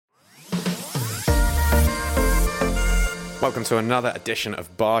Welcome to another edition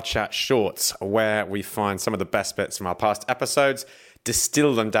of Bar Chat Shorts, where we find some of the best bits from our past episodes,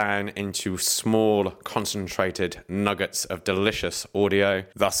 distill them down into small, concentrated nuggets of delicious audio,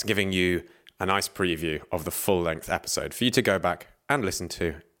 thus giving you a nice preview of the full-length episode for you to go back and listen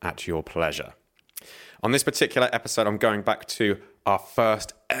to at your pleasure. On this particular episode, I'm going back to our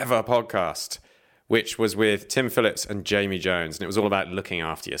first ever podcast, which was with Tim Phillips and Jamie Jones, and it was all about looking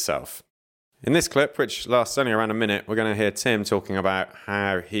after yourself. In this clip, which lasts only around a minute, we're going to hear Tim talking about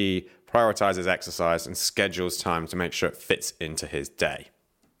how he prioritizes exercise and schedules time to make sure it fits into his day.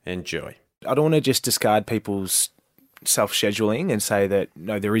 Enjoy. I don't want to just discard people's self-scheduling and say that,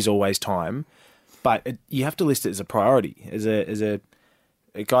 no, there is always time, but you have to list it as a priority. As a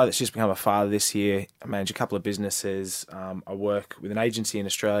guy that's just become a father this year, I manage a couple of businesses. I work with an agency in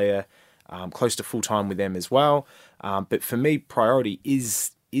Australia, close to full-time with them as well. But for me, priority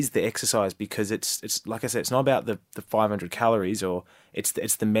is the exercise, because it's like I said, it's not about the 500 calories, or it's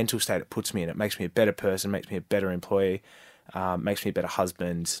the mental state it puts me in. It makes me a better person, makes me a better employee, makes me a better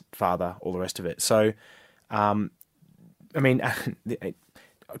husband, father, all the rest of it. So, I mean,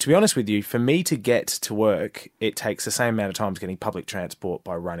 to be honest with you, for me to get to work, it takes the same amount of time as getting public transport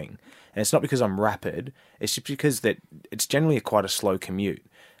by running. And it's not because I'm rapid, it's just because that it's generally quite a slow commute.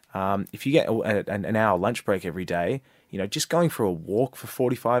 If you get an hour lunch break every day, you know, just going for a walk for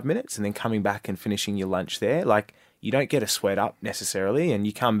 45 minutes and then coming back and finishing your lunch there, like, you don't get a sweat up necessarily, and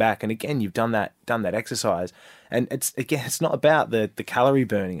you come back and again, you've done that exercise. And it's not about the calorie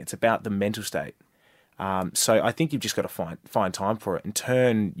burning, it's about the mental state. So I think you've just got to find time for it and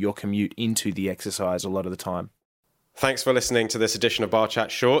turn your commute into the exercise a lot of the time. Thanks for listening to this edition of Bar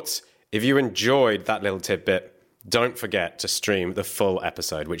Chat Shorts. If you enjoyed that little tidbit, don't forget to stream the full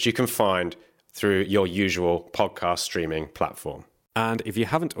episode, which you can find through your usual podcast streaming platform. And if you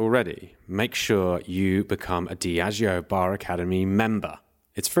haven't already, make sure you become a Diageo Bar Academy member.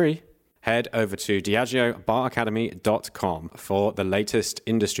 It's free. Head over to diageobaracademy.com for the latest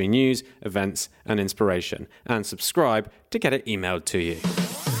industry news, events, and inspiration, and subscribe to get it emailed to you.